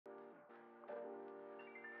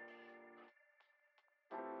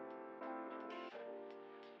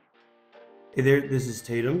Hey there, this is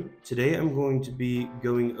Tatum. Today I'm going to be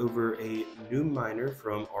going over a new miner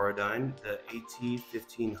from Auradine, the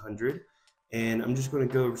AT1500, and I'm just going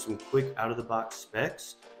to go over some quick out-of-the-box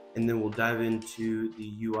specs, and then we'll dive into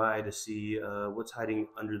the UI to see what's hiding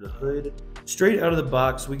under the hood. Straight out of the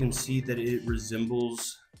box, we can see that it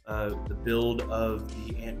resembles the build of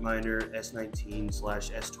the Antminer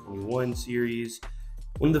S19/S21 series.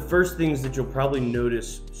 One of the first things that you'll probably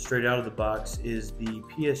notice straight out of the box is the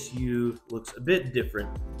PSU looks a bit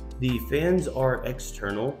different. The fans are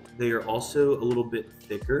external. They are also a little bit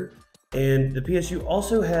thicker. And the PSU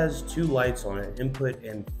also has two lights on it, input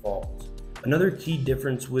and fault. Another key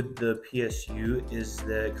difference with the PSU is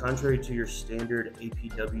that contrary to your standard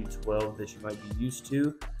APW12 that you might be used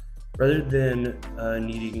to, rather than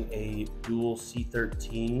needing a dual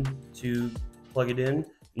C13 to plug it in,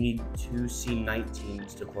 you need two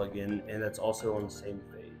C19s to plug in, and that's also on the same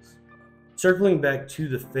phase. Circling back to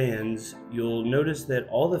the fans, you'll notice that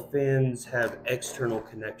all the fans have external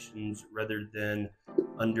connections rather than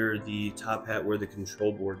under the top hat where the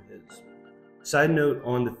control board is. Side note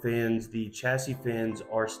on the fans, the chassis fans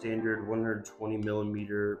are standard 120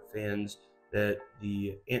 millimeter fans that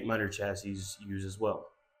the Antminer chassis use as well.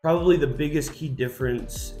 Probably the biggest key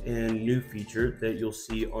difference and new feature that you'll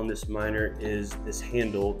see on this miner is this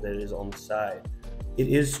handle that is on the side. It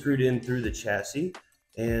is screwed in through the chassis,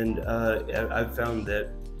 and I've found that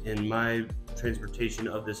in my transportation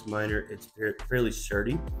of this miner, it's fairly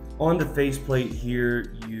sturdy. On the faceplate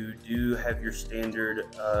here, you do have your standard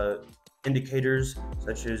indicators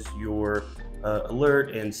such as your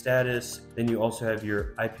alert and status. Then you also have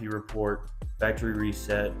your IP report, factory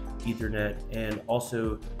reset, Ethernet, and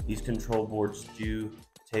also these control boards do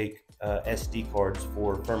take SD cards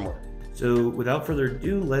for firmware. So without further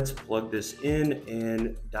ado, let's plug this in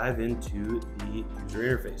and dive into the user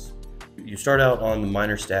interface. You start out on the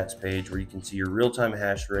miner stats page where you can see your real-time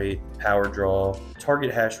hash rate, power draw,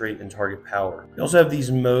 target hash rate, and target power. You also have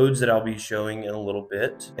these modes that I'll be showing in a little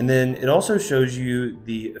bit. And then it also shows you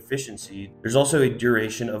the efficiency. There's also a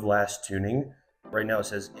duration of last tuning. Right now it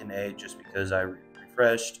says NA just because I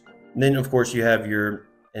refreshed. And then of course you have your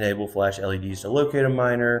enable flash LEDs to locate a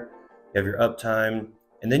miner. You have your uptime.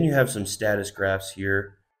 And then you have some status graphs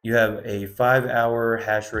here. You have a 5-hour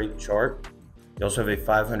hash rate chart. You also have a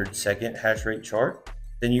 500-second hash rate chart.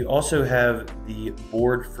 Then you also have the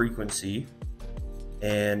board frequency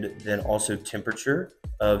and then also temperature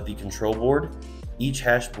of the control board, each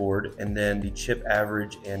hash board, and then the chip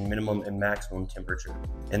average and minimum and maximum temperature.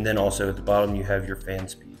 And then also at the bottom, you have your fan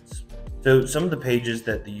speeds. So some of the pages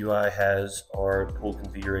that the UI has are pool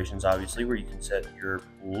configurations, obviously, where you can set your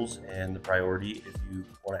pools and the priority if you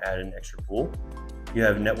want to add an extra pool. You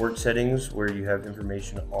have network settings where you have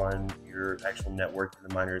information on your actual network that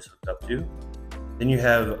the miner is hooked up to. Then you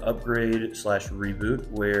have upgrade/reboot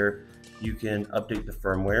where you can update the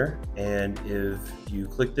firmware. And if you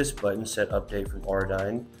click this button, set update from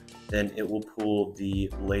Auradine, then it will pull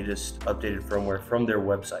the latest updated firmware from their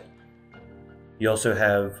website. You also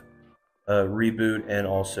have a reboot and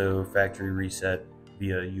also factory reset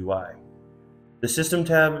via UI. The system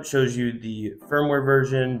tab shows you the firmware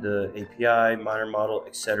version, the API, miner model,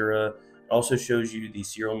 etc. It also shows you the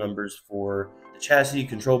serial numbers for the chassis,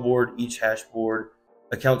 control board, each hash board.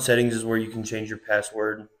 Account settings is where you can change your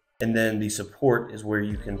password. And then the support is where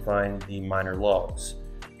you can find the miner logs.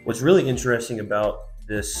 What's really interesting about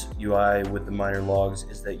this UI with the miner logs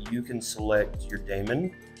is that you can select your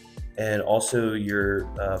daemon and also your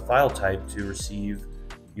file type to receive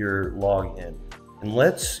your log in. And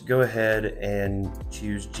let's go ahead and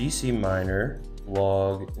choose GC miner,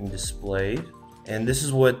 log, and displayed. And this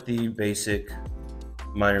is what the basic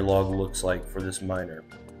miner log looks like for this miner.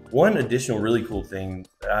 One additional really cool thing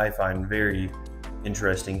that I find very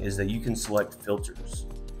interesting is that you can select filters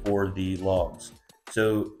for the logs.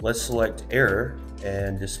 So let's select error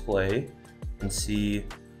and display and see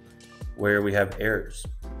where we have errors.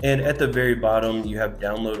 And at the very bottom, you have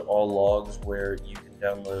download all logs where you can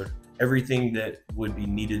download everything that would be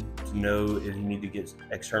needed to know if you need to get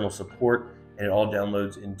external support, and it all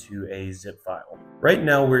downloads into a zip file. Right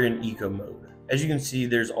now we're in eco mode. As you can see,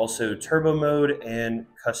 there's also turbo mode and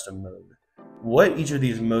custom mode. What each of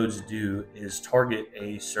these modes do is target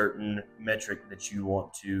a certain metric that you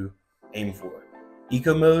want to aim for.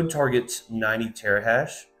 Eco mode targets 90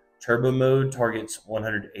 terahash, turbo mode targets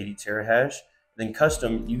 180 terahash, then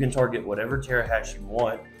custom, you can target whatever terahash you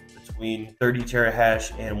want between 30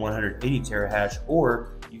 terahash and 180 terahash,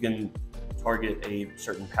 or you can target a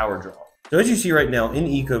certain power draw. So as you see right now in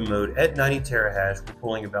eco mode at 90 terahash, we're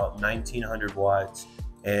pulling about 1900 watts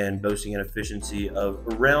and boasting an efficiency of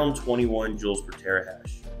around 21 joules per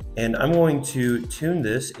terahash. And I'm going to tune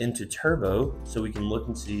this into turbo so we can look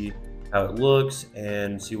and see how it looks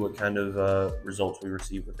and see what kind of results we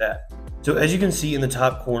receive with that. So as you can see in the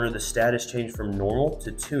top corner, the status changed from normal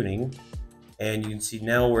to tuning. And you can see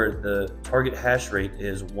now where the target hash rate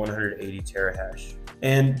is 180 terahash.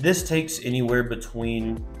 And this takes anywhere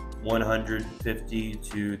between 150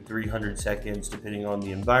 to 300 seconds, depending on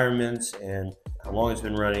the environments and how long it's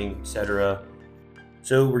been running, etc.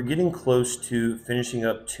 So we're getting close to finishing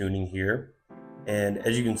up tuning here. And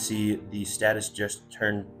as you can see, the status just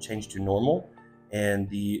changed to normal, and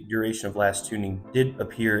the duration of last tuning did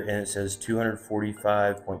appear, and it says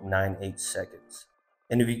 245.98 seconds.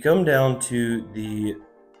 And if you come down to the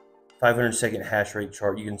 500-second hash rate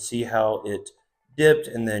chart, you can see how it dipped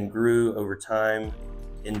and then grew over time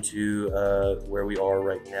into where we are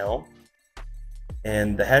right now.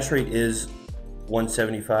 And the hash rate is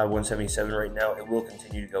 175, 177 right now. It will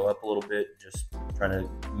continue to go up a little bit, just trying to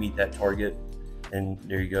meet that target. And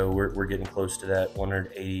there you go, we're getting close to that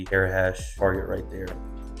 180 terahash target right there.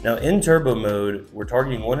 Now in turbo mode, we're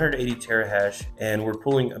targeting 180 terahash and we're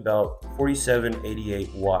pulling about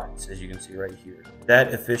 4788 watts, as you can see right here.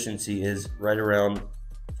 That efficiency is right around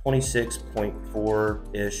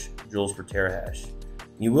 26.4-ish joules per terahash.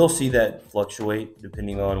 You will see that fluctuate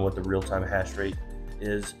depending on what the real-time hash rate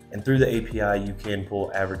is. And through the API, you can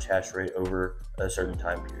pull average hash rate over a certain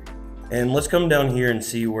time period. And let's come down here and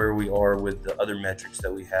see where we are with the other metrics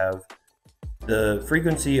that we have. The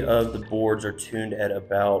frequency of the boards are tuned at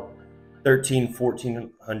about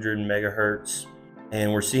 1400 megahertz.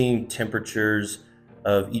 And we're seeing temperatures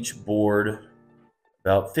of each board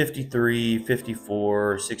about 53,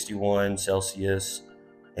 54, 61 Celsius.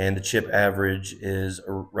 And the chip average is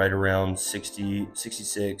right around 60,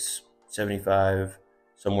 66, 75,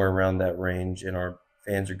 somewhere around that range. And our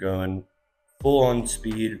fans are going full on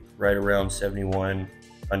speed right around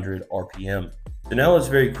 7100 RPM. So now let's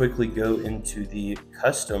very quickly go into the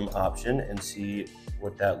custom option and see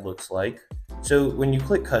what that looks like. So when you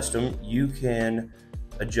click custom, you can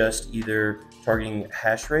adjust either targeting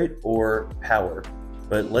hash rate or power.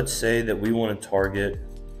 But let's say that we want to target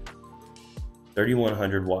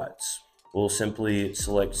 3100 watts. We'll simply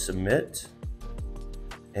select submit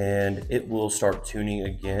and it will start tuning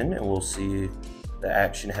again, and we'll see the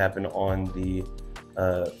action happen on the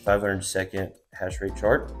 500-second hash rate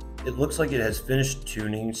chart. It looks like it has finished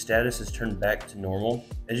tuning. Status has turned back to normal.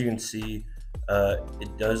 As you can see,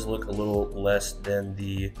 it does look a little less than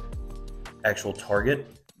the actual target.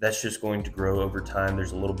 That's just going to grow over time.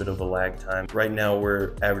 There's a little bit of a lag time. Right now,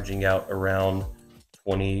 we're averaging out around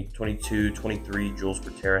 22, 23 joules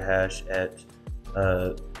per terahash at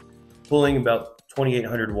pulling about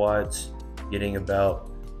 2800 watts, getting about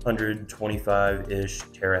 125-ish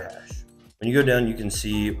terahash. When you go down, you can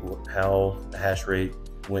see how the hash rate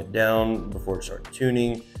went down before it started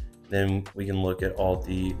tuning. Then we can look at all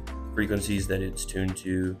the frequencies that it's tuned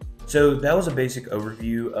to. So that was a basic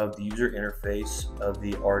overview of the user interface of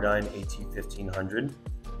the Auradine AT1500.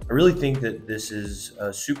 I really think that this is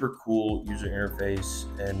a super cool user interface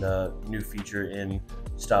and a new feature in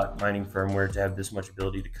stock mining firmware to have this much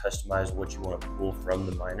ability to customize what you want to pull from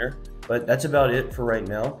the miner. But that's about it for right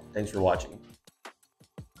now. Thanks for watching.